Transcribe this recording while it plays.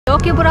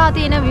ලෝකෙ පුරා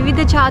තියෙන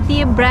විවිධ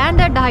ජාතියේ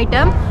branded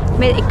item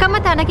මේ එකම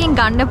තැනකින්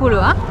ගන්න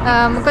පුළුවන්.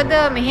 මොකද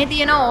මෙහි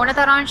තියෙන ඕන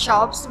තරම්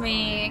shops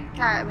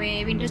මේ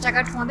winter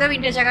jacket හොඳ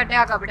winter jacket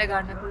එකක් අපිට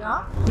ගන්න පුළුවන්.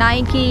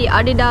 Nike,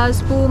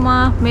 Adidas, Puma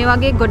මේ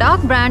වගේ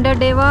ගොඩාක්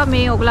branded ඒවා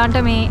මේ ඔයගලන්ට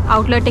මේ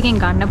outlet එකකින්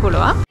ගන්න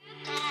පුළුවන්.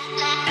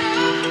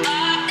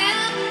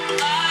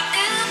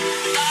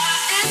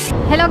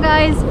 Hello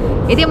guys.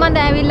 ඉතින් මම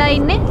දැන් ඇවිල්ලා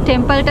ඉන්නේ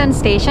Templeton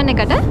station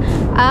එකට.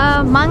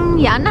 මං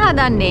යන්න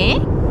හදන්නේ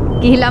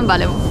ගිහිල්ලා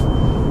බලමු.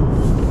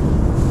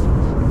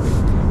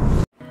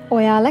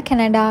 ඔයාලා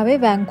කැනඩාවේ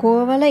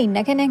වැන්කූවර් වල ඉන්න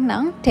කෙනෙක්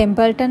නම්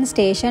ටෙම්පල්ටන්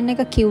ස්ටේෂන්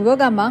එක කිව්ව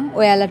ගමන්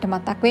ඔයාලට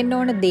මතක් වෙන්න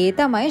ඕන දේ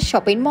තමයි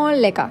shopping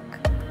mall එකක්.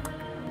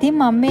 ඉතින්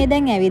මම මේ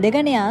දැන්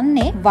ඇවිදගෙන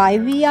යන්නේ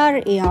YVR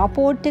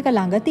එයාපෝට් එක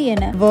ළඟ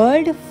තියෙන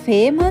world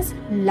famous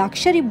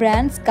luxury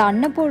brands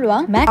ගන්න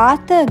පුළුවන්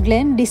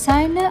McArthurGlen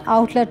designer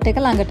outlet එක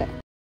ළඟට.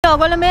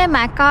 ඔයගොල්ලෝ මේ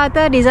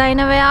McArthur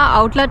designer wear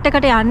outlet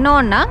එකට යන්න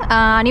ඕන නම්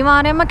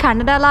අනිවාර්යයෙන්ම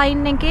කැනඩා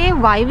ලයින් එකේ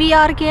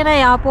YVR කියන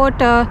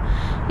එයාපෝට්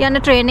යන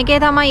ට්‍රේන් එකේ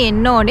තමයි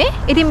එන්න ඕනේ.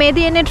 ඉතින් මේ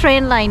තියෙන්නේ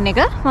ට්‍රේන් ලයින් එක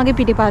මගේ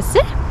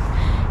පිටිපස්සේ.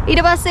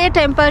 ඊට පස්සේ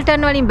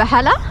ටෙම්පල්ටන් වලින්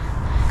බහලා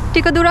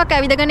ටික දුරක්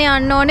ඇවිදගෙන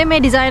යන්න ඕනේ මේ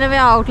ඩිසයිනර්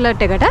වෙයා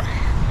අවුට්ලට් එකට.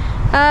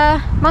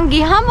 මං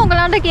ගියාම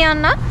ඔයගලන්ට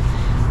කියන්න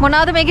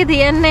මොනවද මේකේ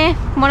තියෙන්නේ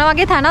මොන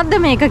වගේ තැනක්ද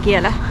මේක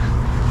කියලා.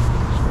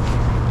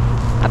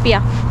 අපි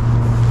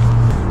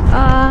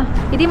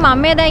ඉතින් මම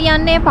මේ දැන්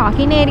යන්නේ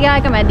පාකින් ඒරියා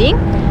එක මැදින්.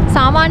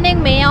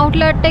 සාමාන්‍යයෙන් මේ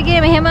අවුට්ලට් එකේ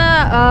මෙහෙම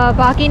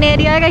පාකින්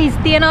ඒරියා එක හිස්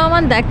තියෙනවා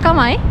මම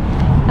දැක්කමයි.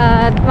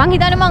 මං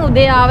හිතන්නේ මං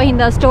උදේ ආව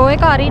හින්දා ස්ටෝර්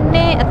එක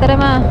අරින්නේ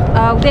අතරම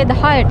උදේ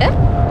 10ට.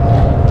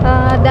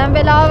 දැන්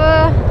වෙලාව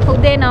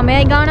උදේ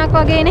 9යි ගාණක්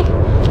වගේනේ.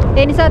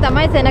 ඒ නිසා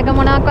තමයි සෙනග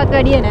මොනක්වත්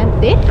වැඩිය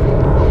නැත්තේ.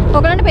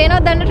 ඔයගලන්ට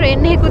පේනවද දැන්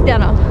ට්‍රේන් එකකුත්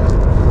යනවා.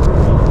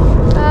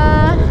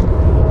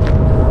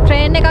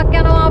 ට්‍රේන් එකක්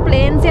යනවා,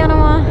 ප්ලේන්ස්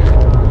යනවා.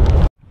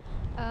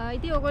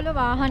 ඉතින් ඔයගොල්ලෝ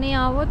වාහනේ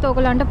ආවොත්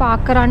ඔයගලන්ට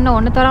පාක් කරන්න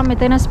ඕන තරම්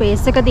මෙතන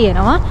ස්පේස් එක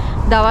තියෙනවා.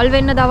 දවල්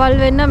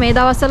වෙන්න මේ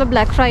දවස්වල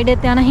Black Friday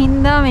යන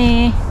හින්දා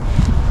මේ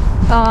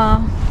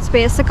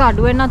ස්පේස් එක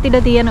අඩු වෙන්නත් ඉඩ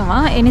තියෙනවා.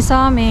 ඒ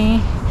නිසා මේ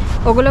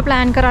ඔයගොල්ලෝ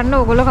ප්ලෑන් කරන්න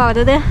ඔයගොල්ලෝ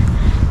කවදද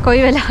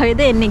කොයි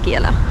වෙලාවෙද එන්නේ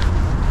කියලා.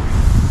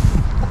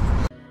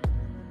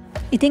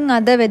 ඉතින්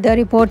අද වෙදර්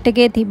රිපෝට්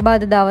එකේ තිබ්බ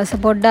අද දවස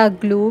පොඩ්ඩක්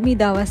gloomy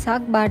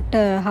දවසක් but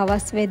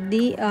හවස්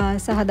වෙද්දී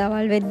සහ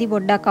දවල් වෙද්දී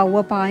පොඩ්ඩක්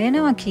අවුව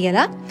පායනවා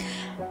කියලා.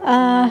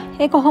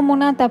 ඒ කොහොම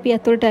වුණත් අපි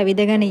ඇතුළට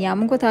ඇවිදගෙන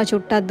යමුකෝ. තා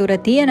චුට්ටක් දුර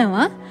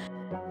තියෙනවා.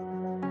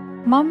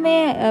 මම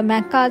මේ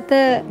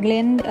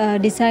McArthurGlen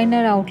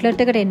designer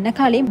outlet එකට එන්න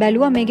කලින්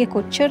බැලුවා මේකේ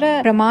කොච්චර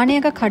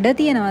ප්‍රමාණයක කඩ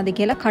තියෙනවද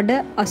කියලා. කඩ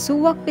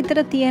 80ක් විතර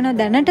තියෙන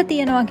දැනට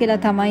තියෙනවා කියලා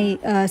තමයි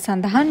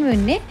සඳහන්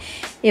වෙන්නේ.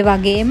 ඒ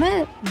වගේම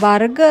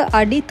වර්ග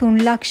අඩි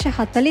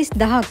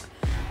 3,40,000ක්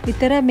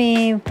විතර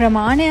මේ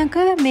ප්‍රමාණයක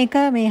මේක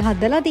මේ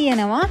හදලා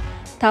තියෙනවා.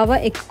 තව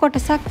එක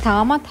කොටසක්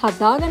තාමත්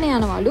හදාගෙන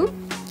යනවලු.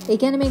 ඒ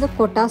කියන්නේ මේක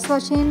කොටස්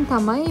වශයෙන්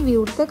තමයි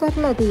විවෘත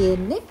කරලා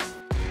තියෙන්නේ.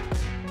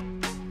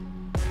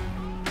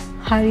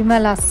 හරිම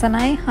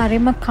ලස්සනයි,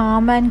 හරිම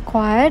calm and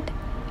quiet.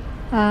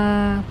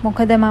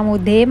 මොකද මම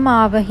උදේම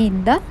ආව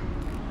හින්දා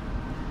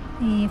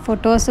මේ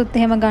ෆොටෝස් උත්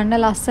එහෙම ගන්න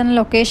ලස්සන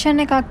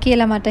ලොකේෂන් එකක්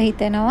කියලා මට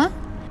හිතෙනවා.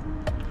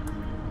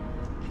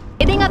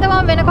 ඉතින් අද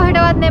මම වෙන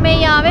කොහෙටවත්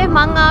නෙමෙයි ආවේ.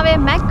 මං ආවේ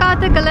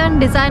McArthurGlen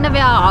designer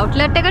wear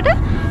outlet එකට.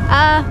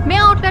 මේ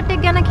outlet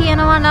එක ගැන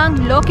කියනවා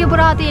නම් ලෝකෙ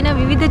පුරා තියෙන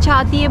විවිධ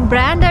ජාතියේ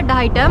branded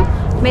item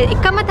මේ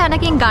එකම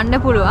තැනකින් ගන්න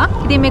පුළුවන්.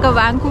 ඉතින් මේක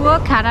Vancouver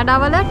කැනඩා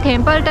වල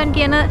Templeton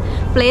කියන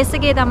place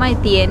එකේ තමයි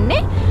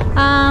තියෙන්නේ.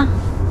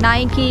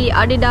 Nike,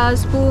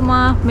 Adidas, Puma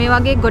මේ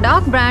වගේ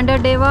ගොඩාක්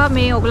branded ඒවා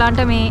මේ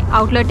ඔයගලන්ට මේ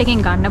outlet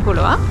එකෙන් ගන්න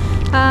පුළුවන්.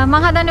 මම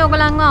හදන්නේ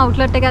ඔයගලන්ව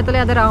outlet එක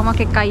ඇතුලේ අද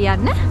රවුමක් එක්කයි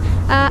යන්න.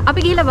 අපි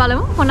ගිහලා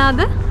බලමු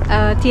මොනවාද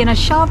තියෙන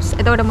shops.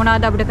 එතකොට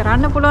මොනවාද අපිට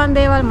කරන්න පුළුවන්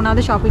දේවල්, මොනවාද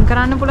shopping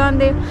කරන්න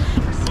පුළුවන් දේවල්,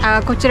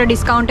 කොච්චර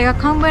discount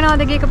එකක් හම්බ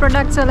වෙනවද එක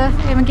products වල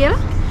එහෙම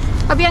කියලා.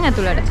 අපි යන්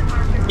ඇතුලට.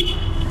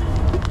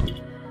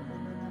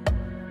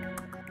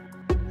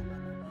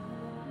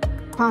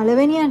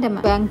 පළවෙනියටම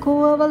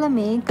වැන්කූවර් වල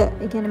මේක,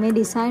 ඒ කියන්නේ මේ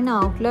ඩිසයින්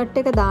අවුට්ලට්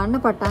එක දාන්න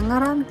පටන්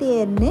අරන්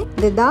තියෙන්නේ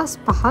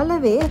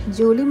 2015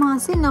 ජූලි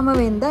මාසේ 9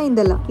 වෙනිදා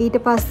ඉඳලා. ඊට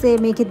පස්සේ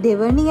මේකේ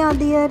දෙවැනි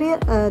අදියරය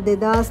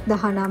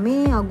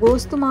 2019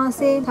 අගෝස්තු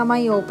මාසේ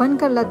තමයි ඕපන්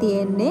කරලා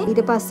තියෙන්නේ.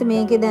 ඊට පස්සේ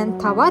මේකේ දැන්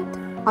තවත්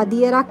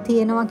අදියරක්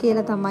තියෙනවා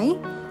කියලා තමයි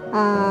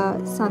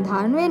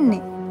සඳහන්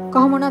වෙන්නේ.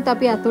 කොහොම වුණත්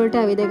අපි අතුලට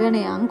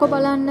ඇවිදගෙන යන්කො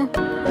බලන්න.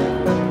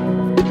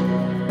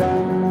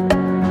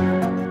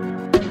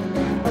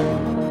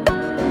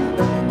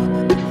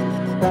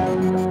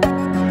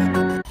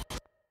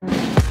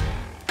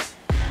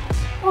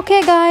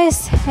 Okay guys,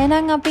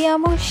 එහෙනම් අපි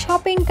යමු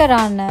shopping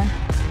කරන්න.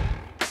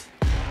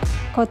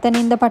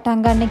 කොතනින්ද පටන්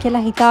ගන්න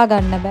කියලා හිතා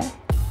ගන්න බෑ.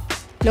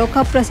 ලෝක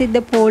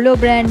ප්‍රසිද්ධ පෝලෝ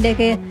බ්‍රෑන්ඩ්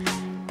එකේ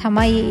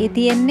තමයි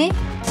තියෙන්නේ.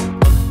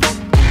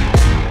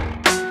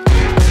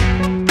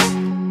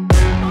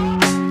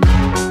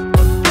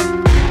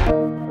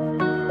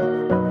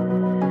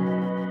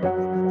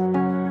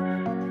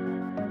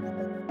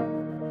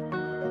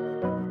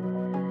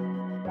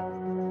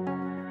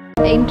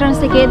 එන්ට්‍රන්ස්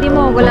එකේදීම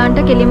ඕගලන්ට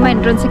කෙලින්ම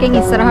එන්ට්‍රන්ස් එකෙන්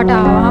ඉස්සරහට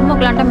ආවම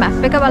ඕගලන්ට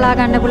මැප් එක බලා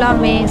ගන්න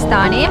පුළුවන් මේ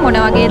ස්ථානයේ මොන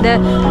වගේද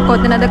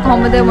කොතනද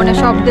කොහමද මොන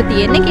ෂොප්ද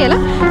තියෙන්නේ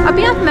කියලා.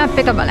 අපි ආත්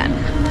මැප් එක බලන්න.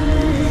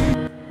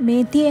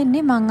 මේ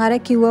තියෙන්නේ මං අර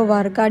කිව්ව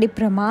වර්ග අඩි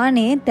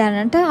ප්‍රමාණය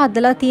දැනට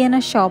හදලා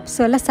තියෙන ෂොප්ස්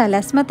වල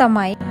සැලැස්ම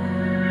තමයි.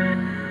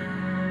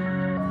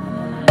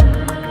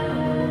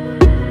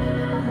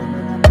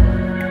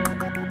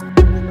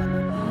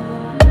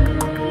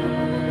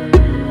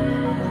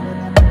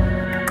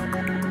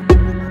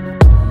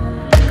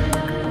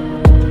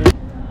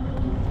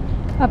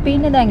 අපි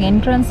ඉන්නේ දැන්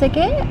එන්ට්‍රන්ස්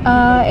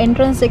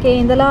එකේ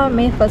ඉඳලා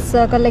මේ ෆස්ට්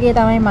සර්කල් එකේ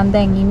තමයි මම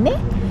දැන් ඉන්නේ.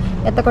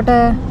 එතකොට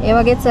ඒ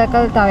වගේ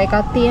සර්කල් තව එකක්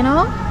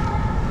තියෙනවා.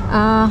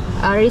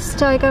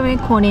 අරිස්ටා එක මේ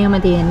කොනේම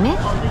තියෙන්නේ.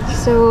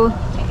 so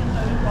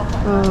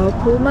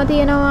පූමා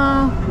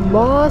තියෙනවා,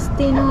 බෝස්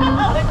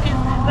තියෙනවා,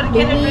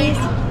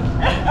 ඩෙවිස්.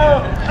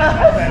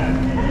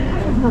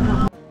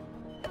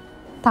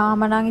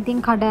 තාම නම් ඉතින්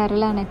කඩ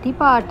ඇරලා නැති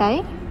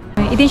පාටයි.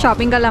 ඉතින්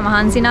shopping කරලා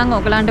මහන්සි නම්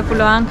ඔයගලන්ට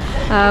පුළුවන්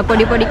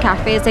පොඩි පොඩි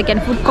කැෆේස් එක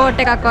කියන්නේ ෆුඩ් කෝට්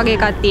එකක් වගේ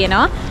එකක්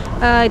තියෙනවා.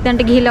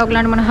 එතනට ගිහිල්ලා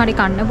ඔයගලන්ට මොන හරි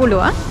කන්න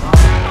පුළුවන්.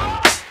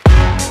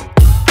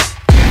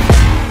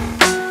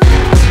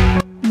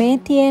 මේ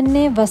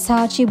තියෙන්නේ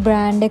Versace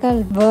brand එක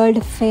world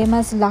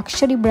famous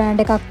luxury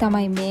brand එකක්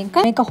තමයි මේක.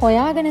 මේක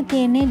හොයාගෙන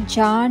තියෙන්නේ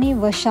Gianni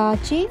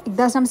Versace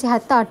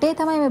 1978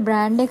 තමයි මේ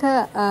brand එක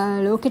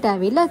ලෝකෙට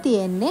ඇවිල්ලා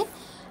තියෙන්නේ.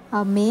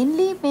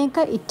 mainly මේක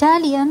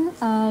Italian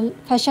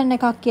fashion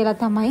එකක් කියලා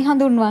තමයි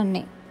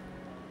හඳුන්වන්නේ.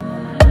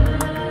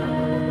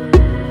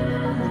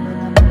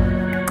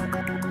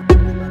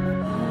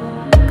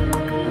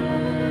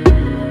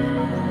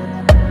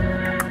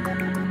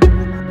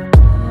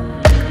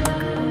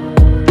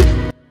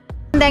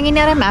 දැන්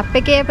ඉන්නේ අර මැප්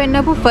එකේ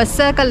පෙන්නපු ෆස්ට්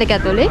සර්කල් එක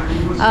ඇතුලේ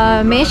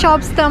මේ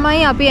shops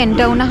තමයි අපි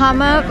enter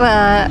වුණාම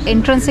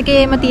entrance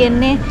එකේම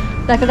තියෙන්නේ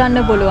දැක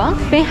ගන්න පුළුවන්.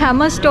 මේ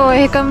හැම ස්ටෝර්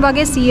එකකම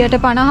වගේ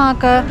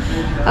 150ක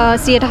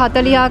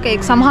 140ක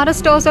සමහර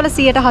ස්ටෝර්ස් වල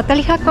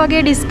 140ක්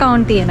වගේ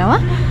ඩිස්කවුන්ට් තියෙනවා.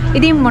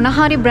 ඉතින් මොන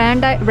හරි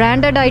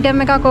branded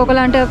item එකක්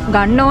ඕගලන්ට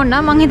ගන්න ඕන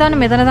නම් මං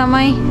හිතන්නේ මෙතන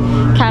තමයි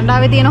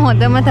කැනඩාවේ තියෙන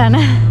හොඳම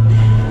තැන.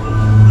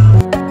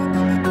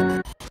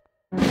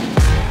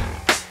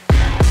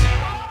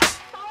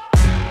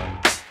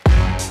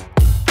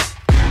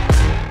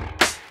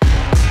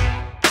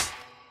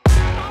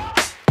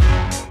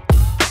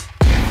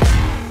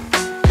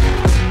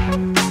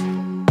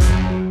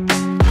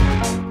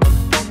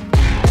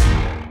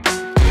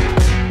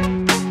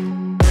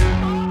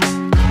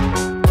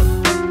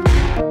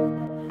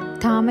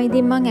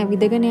 ඉතින් මම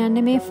ඇවිදගෙන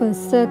යන්නේ මේ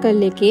ෆස්ට්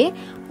සර්කල් එකේ.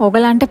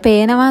 ඕගලන්ට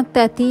පේනවත්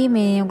ඇති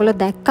මේ ඔයගොල්ලෝ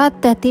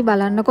දැක්කත් ඇති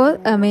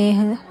බලන්නකෝ මේ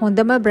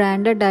හොඳම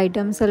branded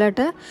items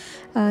වලට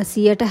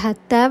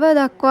 70%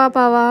 දක්වා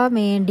පවා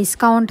මේ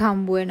ඩිස්කවුන්ට්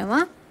හම්බ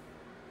වෙනවා.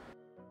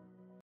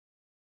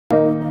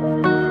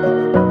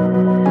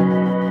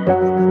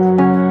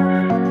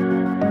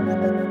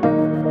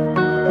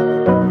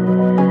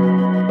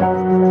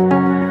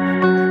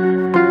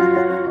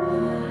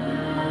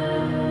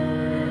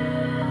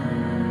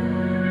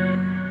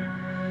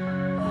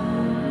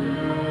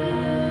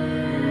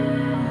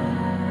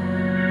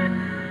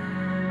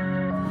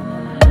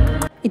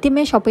 ඉතින්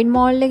මේ shopping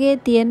mall එකේ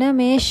තියෙන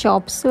මේ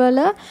shops වල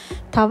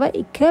තව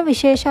එක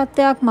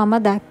විශේෂත්වයක් මම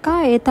දැක්කා.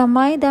 ඒ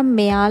තමයි දැන්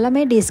මෙයාලා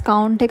මේ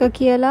discount එක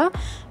කියලා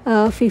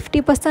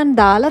 50%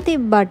 දාලා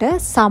තිබ්බට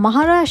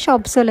සමහර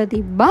shops වල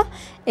තිබ්බා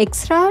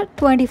extra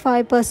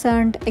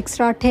 25%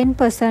 extra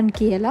 10%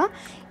 කියලා.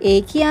 ඒ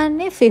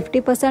කියන්නේ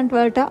 50%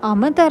 වලට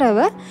අමතරව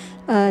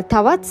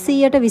තවත්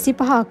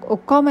 125ක්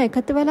ඔක්කොම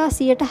එකතු වෙලා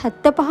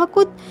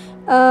 175කුත්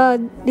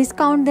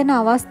ඩිස්කවුන්ට් දෙන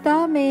අවස්ථා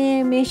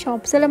මේ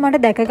shops වල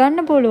මට දැක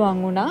ගන්න පුළුවන්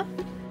වුණා.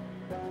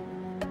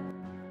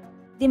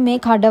 ඉතින්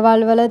මේ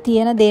කඩවල් වල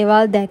තියෙන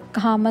දේවල්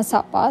දැක්කහම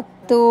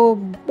සපත්තු,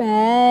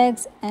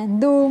 bags,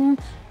 ඇඳුම්,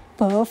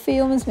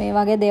 perfumes මේ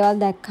වගේ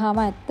දේවල්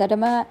දැක්කහම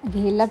ඇත්තටම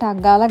ගිහිල්ලා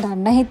ටක් ගාලා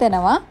ගන්න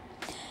හිතෙනවා.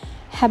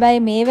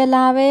 හැබැයි මේ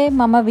වෙලාවේ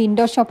මම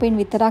window shopping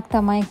විතරක්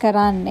තමයි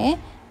කරන්නේ.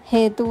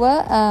 හේතුව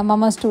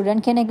මම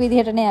ස්ටුඩන්ට් කෙනෙක්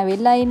විදිහටනේ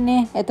ඇවිල්ලා ඉන්නේ.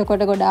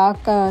 එතකොට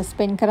ගොඩාක්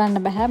ස්පෙන්ඩ්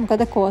කරන්න බෑ.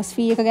 මොකද කෝස්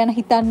ෆී එක ගැන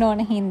හිතන්න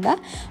ඕන හින්දා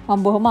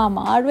මම බොහොම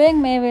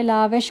අමාරුවෙන් මේ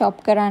වෙලාවේ shop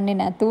කරන්නේ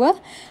නැතුව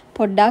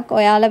පොඩ්ඩක්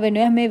ඔයාලා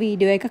වෙනුවෙන් මේ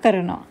වීඩියෝ එක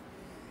කරනවා.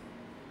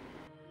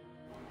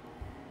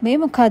 මේ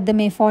මොකද්ද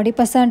මේ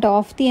 40%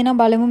 off තියෙන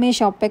බලමු මේ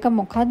shop එක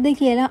මොකද්ද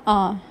කියලා.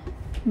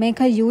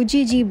 මේක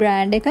UGG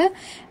brand එක.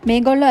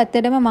 මේගොල්ලෝ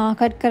ඇත්තටම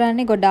මාකට්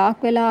කරන්නේ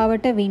ගොඩාක්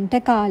වෙලාවට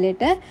winter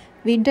කාලෙට.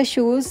 winter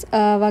shoes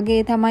වගේ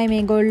තමයි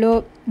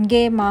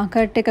මේගොල්ලෝගේ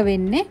මාකට් එක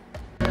වෙන්නේ.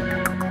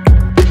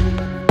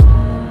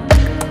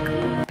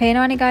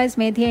 පේනවනේ guys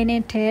මේ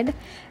තියෙන්නේ TED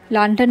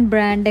London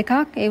brand එකක්.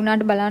 ඒ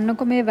වුණාට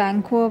බලන්නකො මේ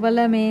Vancouver වල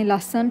මේ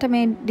ලස්සනට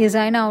මේ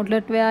design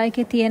outlet wear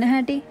එකේ තියෙන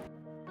හැටි.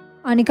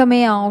 අනික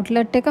මේ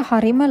outlet එක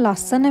හරිම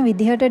ලස්සන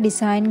විදිහට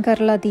design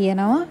කරලා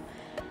තියෙනවා.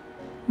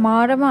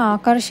 මාරම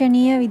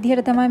ආකර්ශනීය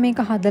විදිහට තමයි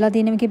මේක හදලා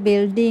තියෙන්නේ. මේකේ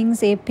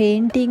buildings, ඒ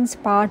paintings,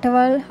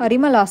 පාටවල්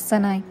හරිම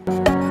ලස්සනයි.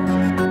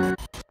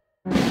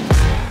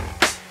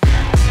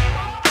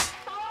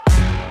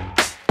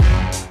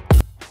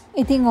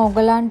 ඉතින්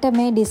ඕගලන්ට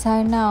මේ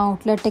ඩිසයින්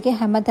අවුට්ලට් එකේ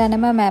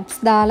හැමතැනම මැප්ස්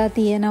දාලා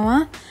තියෙනවා.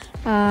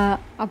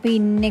 අපි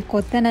ඉන්නේ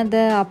කොතනද,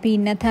 අපි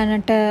ඉන්න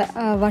තැනට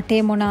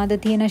වටේ මොනවාද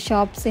තියෙන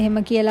ෂොප්ස් එහෙම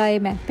කියලා ඒ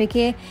මැප්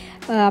එකේ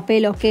අපේ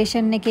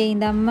ලොකේෂන් එකේ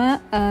ඉඳන්ම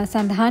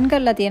සඳහන්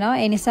කරලා තියෙනවා.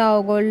 ඒ නිසා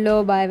ඕගොල්ලෝ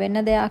බය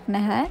වෙන්න දෙයක්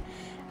නැහැ.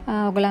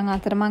 ඕගලන්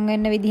අතරමං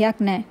වෙන්න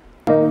විදියක් නැහැ.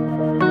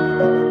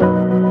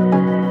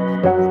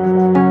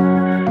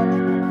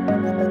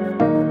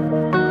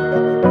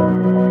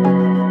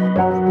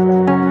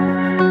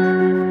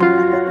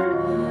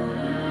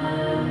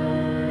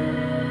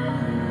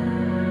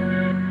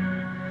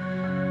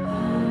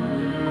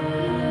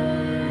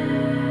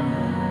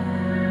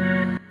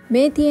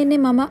 මේ තියෙන්නේ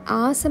මම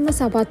ආසම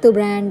සපත්තු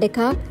බ්‍රෑන්ඩ් එකක්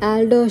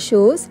Aldo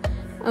shoes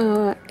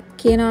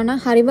කියනවා නම්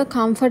හරිම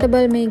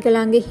කම්ෆර්ටබල්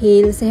මේගොල්ලන්ගේ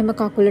හීල්ස් එහෙම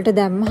කකුලට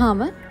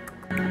දැම්මහම.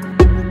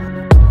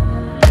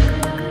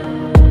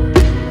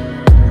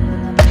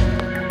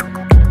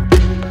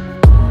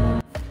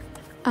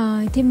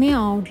 ඉතින් මේ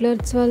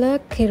අවුට්ලට්ස් වල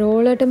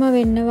කෙරෝලටම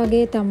වෙන්න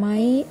වගේ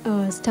තමයි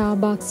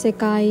Starbucks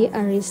එකයි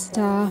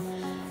Arista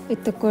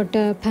එතකොට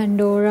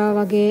Pandora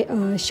වගේ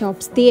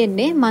shops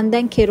තියෙන්නේ. මම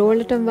දැන්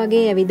කෙරෝලටම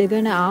වගේ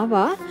ඇවිදගෙන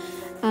ආවා.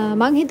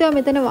 මං හිතුවා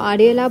මෙතන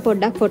වාඩි වෙලා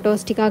පොඩ්ඩක්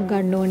ෆොටෝස් ටිකක්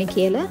ගන්න ඕනේ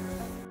කියලා.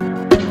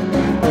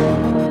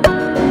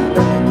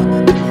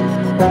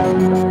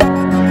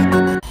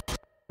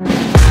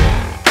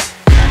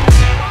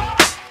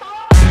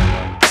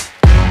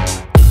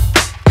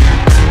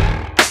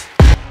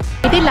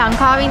 ඉතින්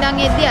ලංකාවේ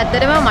ඉඳන් එද්දි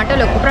ඇත්තටම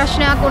මට ලොකු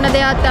ප්‍රශ්නයක් වුණ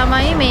දෙයක්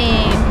තමයි මේ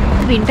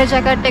වින්ටර්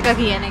ජැකට් එක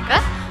කියන එක.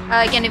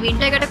 කියන්නේ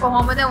වින්ටර් එකට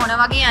කොහොමද මොන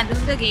වගේ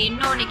ඇඳුම්ද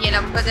ගේන්න ඕනේ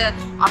කියලා. මොකද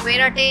අපේ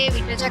රටේ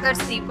වින්ටර්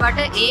ජැකට්ස් තිබ්බට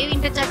ඒ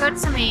වින්ටර්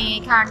ජැකට්ස්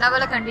මේ කැනඩා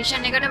වල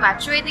කන්ඩිෂන් එකට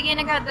මැච් වෙයිද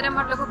කියන එක ඇත්තටම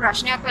මට ලොකු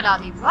ප්‍රශ්නයක් වෙලා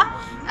තිබ්බා.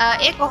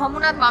 ඒ කොහොම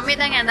වුණත් මම මේ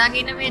දැන් ඇඳගෙන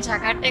ඉන්න මේ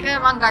ජැකට් එක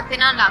මම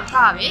ගත්තේ නම්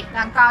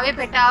ලංකාවේ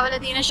පෙටාවල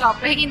තියෙන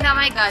ෂොප් එකකින්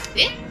තමයි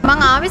ගත්තේ.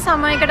 මම ආවේ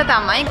සමයකට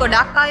තමයි.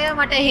 ගොඩක් අය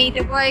මට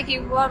හිටපු අය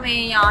කිව්වා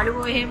මේ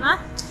යාළුවෝ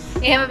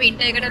එහෙම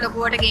වින්ටර් එකට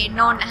ලොකුවට ගේන්න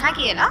ඕනේ නැහැ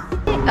කියලා.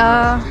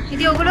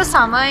 ඉතින් ඔයගොල්ලෝ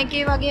සමර්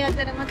එකේ වගේ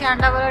අතරම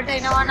කැනඩා වලට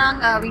එනවා නම්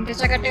වින්ටර්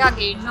ජැකට් එකක්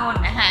ගේන්න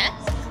ඕනේ නැහැ.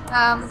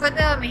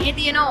 මොකද මෙහි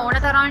තියෙන ඕන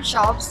තරම්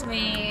shops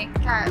මේ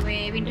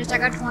වින්ටර්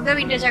ජැකට් හොඳ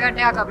වින්ටර්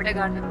ජැකට් එකක් අපිට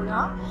ගන්න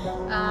පුළුවන්.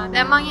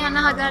 දැන් මම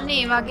යන්න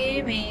හදන්නේ මේ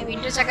වගේ මේ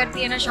වින්ටර් ජැකට්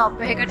තියෙන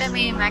shop එකකට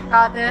මේ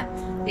McArthur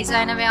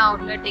designer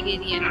outlet එකේ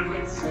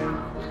තියෙනවා.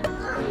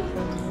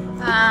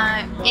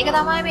 ඒක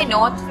තමයි මේ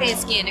North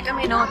Face කියන එක.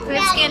 මේ North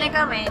Face කියන එක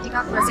මේ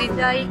ටිකක්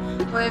ප්‍රසිද්ධයි.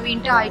 ඔය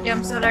winter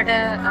items වලට,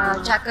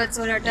 jackets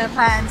වලට,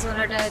 pants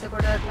වලට,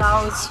 එතකොට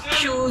gloves,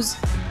 shoes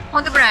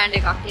හොඳ brand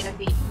එකක් කියලා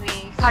මේ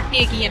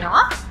කට්ටිය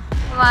කියනවා.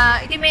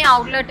 ඉතින් මේ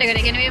outlet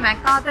එකට, කියන්නේ මේ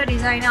McArthur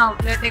designer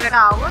outlet එකට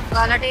ආවොත්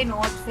ඔයාලට මේ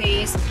North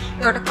Face,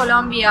 එතකොට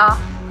Columbia,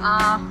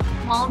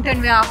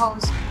 Mountain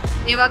Warehouse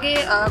ඒ වගේ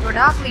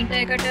ගොඩාක්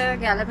winter එකට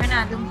ගැලපෙන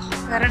ඇඳුම්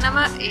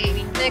කරනම ඒ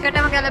winter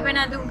එකටම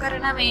ගැලපෙන ඇඳුම්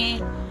කරන මේ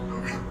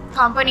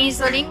companies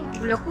වලින්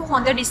ලොකු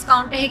හොඳ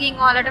ඩිස්කවුන්ට්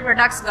එකකින් ඔයාලට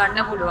ප්‍රොඩක්ට්ස්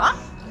ගන්න පුළුවන්.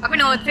 අපි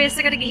North Face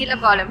එකට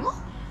ගිහිල්ලා බලමු.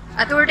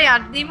 අතෝට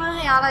යද්දිම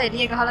යාලා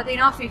එළිය ගහලා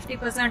තිනවා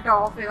 50%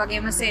 off ඒ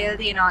වගේම sale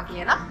තියනවා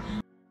කියලා.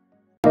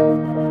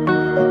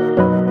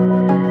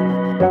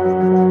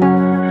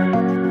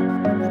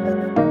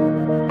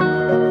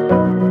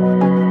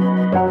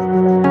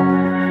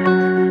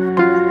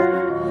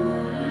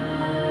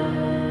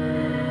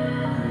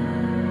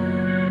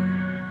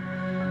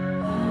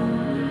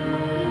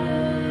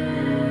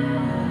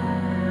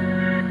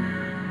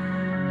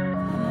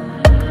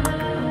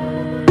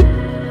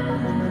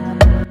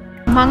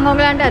 මම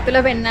ඔයගලන්ට ඇතුළ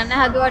වෙන්නන්න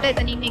හදුවට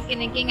එතනින්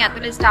එක්කෙනකින්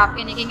ඇතුළේ ස්ටාෆ්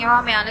කෙනකින්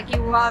එනවා මෙයාලා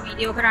කිව්වා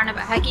වීඩියෝ කරන්න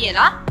බෑ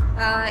කියලා.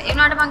 ඒ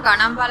වුණාට මම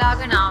ගණන්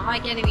බලාගෙන ආවා.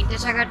 ඒ කියන්නේ වින්ටර්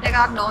ජැකට්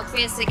එකක් North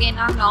Face එකේ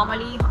නම්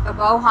normally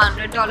above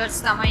 $100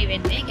 තමයි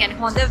වෙන්නේ. ඒ කියන්නේ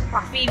හොඳ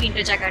puffy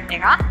වින්ටර් ජැකට්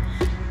එකක්.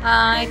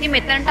 ඉතින්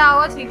මෙතනට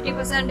ආවොත්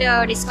 50%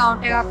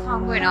 ඩිස්කවුන්ට් එකක්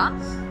හම්බ වෙනවා.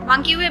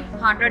 මම කිව්වේ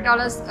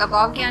 $100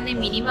 above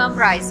කියන්නේ minimum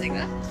price එක.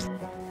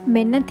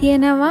 මෙන්න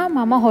තියෙනවා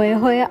මම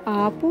හොය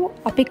ආපු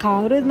අපි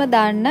කවුරුත්ම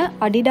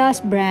දන්න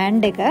Adidas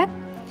brand එක.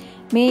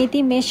 මේ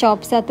ඉතින් මේ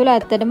shops ඇතුළ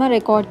ඇත්තටම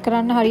රෙකෝඩ්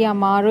කරන්න හරි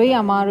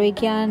අමාරුයි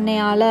කියන්නේ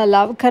යාලා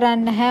ලව්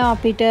කරන්න නැහැ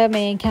අපිට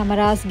මේ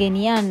කැමරාස්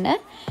ගෙනියන්න.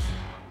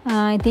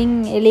 ඉතින්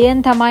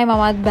එළියෙන් තමයි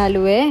මමත්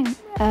බැලුවේ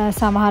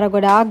සමහර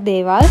ගොඩාක්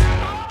දේවල්.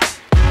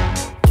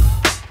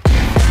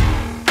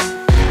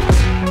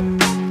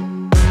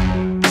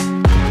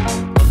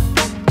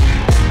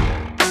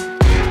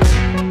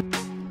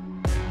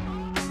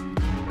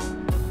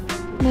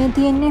 මේ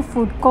තියෙන්නේ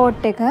ෆුඩ්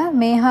කෝට් එක.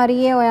 මේ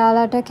හරියේ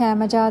ඔයාලට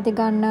කෑම ජාති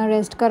ගන්න,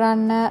 රෙස්ට්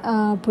කරන්න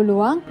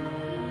පුළුවන්.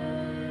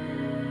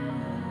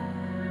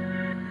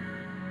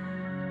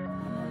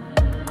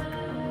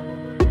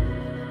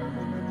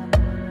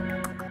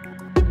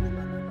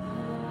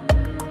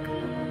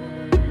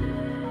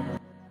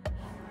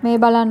 මේ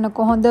බලන්න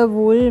කොහොඳ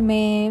වූල්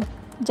මේ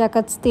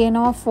ජැකට්ස්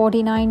තියෙනවා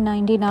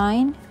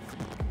 $49.99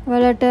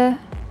 වලට.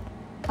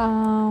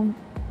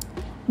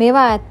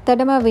 මේවා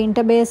ඇත්තටම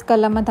වින්ටර් බේස්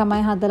කරලම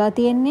තමයි හදලා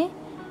තියෙන්නේ.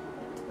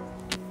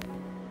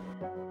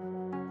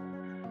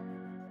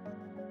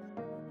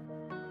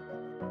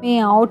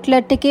 මේ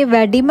අවුට්ලට් එකේ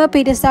වැඩිම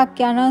පිරිසක්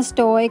යන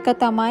ස්ටෝර් එක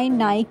තමයි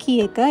Nike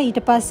එක. ඊට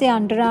පස්සේ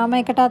Under Armour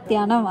එකටත්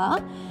යනවා.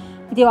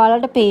 ඉතින්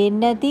ඔයාලට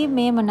පේන්නේ නැති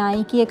මේම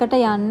Nike එකට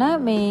යන්න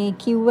මේ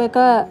queue එක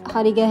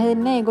හරි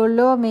ගහන්න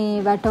ඒගොල්ලෝ මේ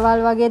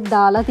වැටවල් වගේ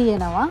දාලා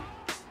තියෙනවා.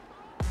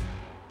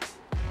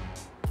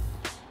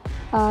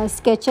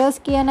 Skechers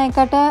කියන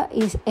එකට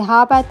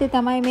එහා පැත්තේ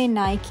තමයි මේ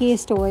Nike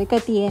ස්ටෝර් එක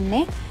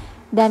තියෙන්නේ.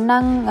 දැන්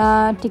නම්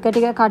ටික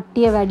ටික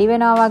කට්ටිය වැඩි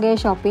වෙනවා වගේ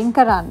shopping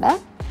කරන්න.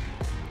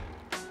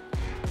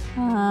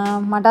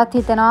 මටත්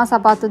හිතෙනවා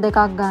සපත්තු දෙකක්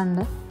ගන්න.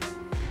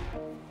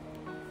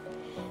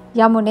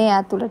 යමුනේ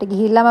ඇතුළට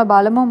ගිහිල්ලාම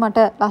බලමු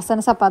මට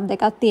ලස්සන සපත්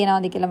දෙකක්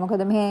තියනවාද කියලා.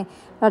 මොකද මේ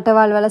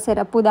රටවල් වල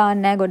සෙරප්පු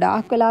දාන්නේ නැහැ.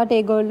 ගොඩාක් වෙලාවට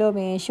ඒගොල්ලෝ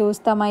මේ shoes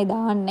තමයි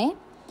දාන්නේ.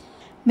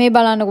 මේ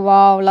බලන්නකෝ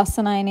වාව්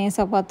ලස්සනයි නේ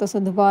සපත්තු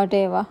සුදු පාට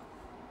ඒවා.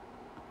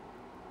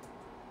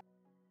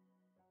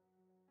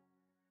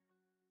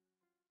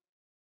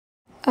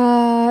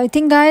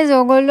 ඉතින් guys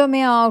ඔයගොල්ලෝ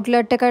මේ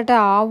outlet එකට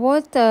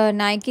ආවොත්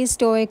Nike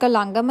store එක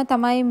ළඟම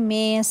තමයි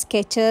මේ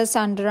Skechers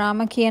Under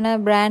Armour කියන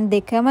brand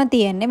දෙකම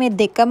තියෙන්නේ. මේ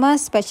දෙකම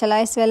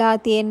specialize වෙලා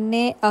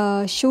තියෙන්නේ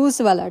shoes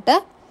වලට.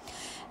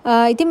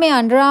 ඉතින් මේ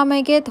Under Armour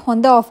එකේත්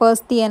හොඳ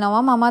offers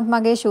තියෙනවා. මමත්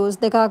මගේ shoes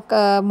දෙකක්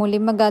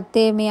මුලින්ම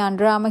ගත්තේ මේ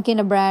Under Armour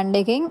කියන brand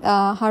එකෙන්.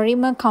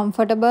 හරිම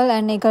comfortable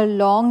and ඒක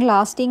long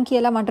lasting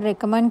කියලා මට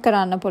recommend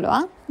කරන්න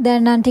පුළුවන්.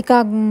 දැන් නම් ටිකක්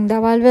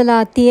දවල්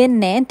වෙලා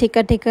තියෙන්නේ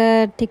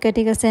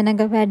ටික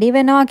සෙනඟ වැඩි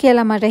වෙනවා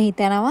කියලා මට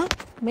හිතෙනවා.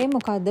 මේ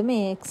මොකද්ද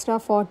මේ extra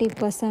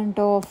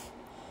 40% off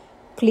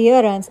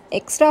clearance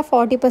extra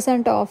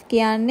 40% off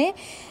කියන්නේ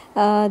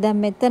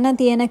දැන් මෙතන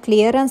තියෙන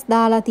clearance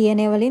දාලා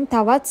තියෙන වලින්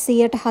තවත්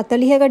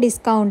 140ක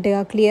discount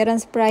එක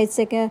clearance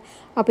price එක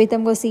අපි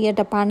හිතමුකෝ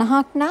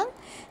 150ක් නම්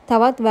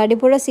තවත්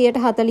වැඩිපුර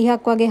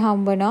 140ක් වගේ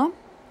හම්බ වෙනවා.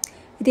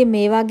 ඉතින්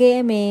මේ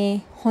වගේ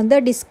මේ හොඳ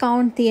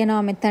discount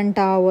තියෙනවා මෙතනට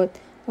આવොත්.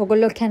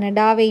 ඔයගොල්ලෝ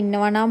කැනඩාවේ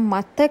ඉන්නවා නම්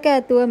මතක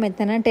ඇතුව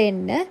මෙතනට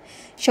එන්න.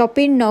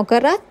 shopping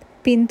නොකරත්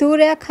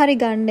පින්තූරයක් හරි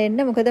ගන්න එන්න.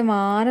 මොකද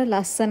මාර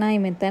ලස්සනයි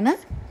මෙතන.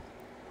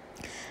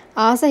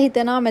 ආස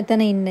හිතනවා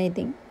මෙතන ඉන්න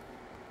ඉතින්.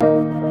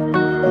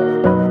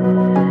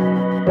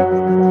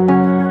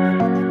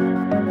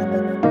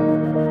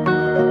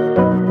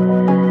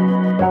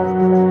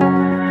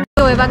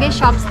 ඔය වගේ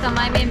shops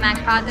තමයි මේ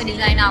McArthur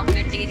design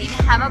outlet එකේ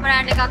තියෙන හැම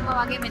brand එකක්ම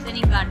වගේ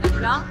මෙතනින් ගන්න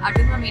පුළුවන්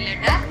අඩුම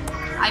මිලට.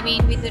 I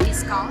mean with the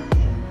discount.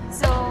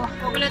 So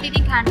ඔයගොල්ලෝ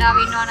ඉතින්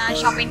කැනඩාවේ ඉන්නවා නම්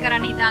shopping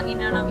කරන්න හිතාගෙන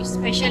ඉන්නවා නම්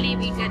especially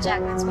winter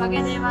jackets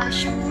වගේ දේවල්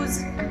shoes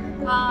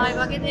ඒ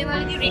වගේ දේවල්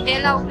ඉතින්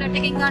retail outlet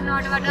එකකින්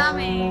ගන්නවට වඩා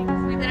මේ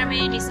විතර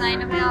මේ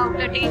designer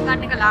outlet එකකින්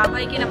ගන්න එක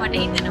ලාභයි කියලා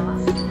මට හිතෙනවා.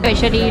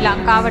 especially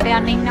ලංකාවට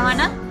යන්න ඉන්නවා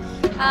නම්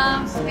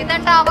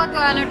මෙතනට ආවොත්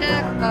ඔයාලට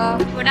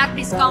ගොඩක්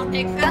discount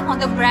එක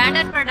හොඳ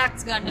branded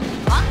products ගන්න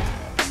පුළුවන්.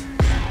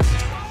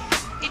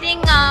 ඉතින්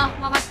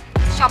මම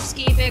shops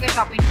කීපයක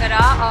shopping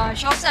කරා.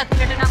 shops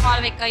ඇතුළට නම්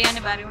ඔයාලව එක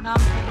යන්න බැරි වුණා.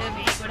 මොකද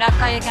මේ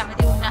ගොඩක් අය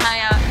කැමති වුණා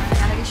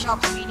යාළුවගේ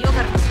shops video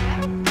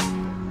කරන්න.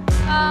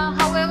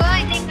 However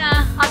I think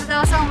අද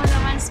දවස ඔහොම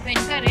තමයි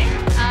spend කරේ.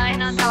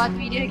 එහෙනම් තවත්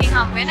video එකකින්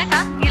හම්බ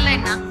වෙනකම් ගිහලා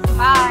එන්න.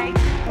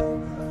 Bye.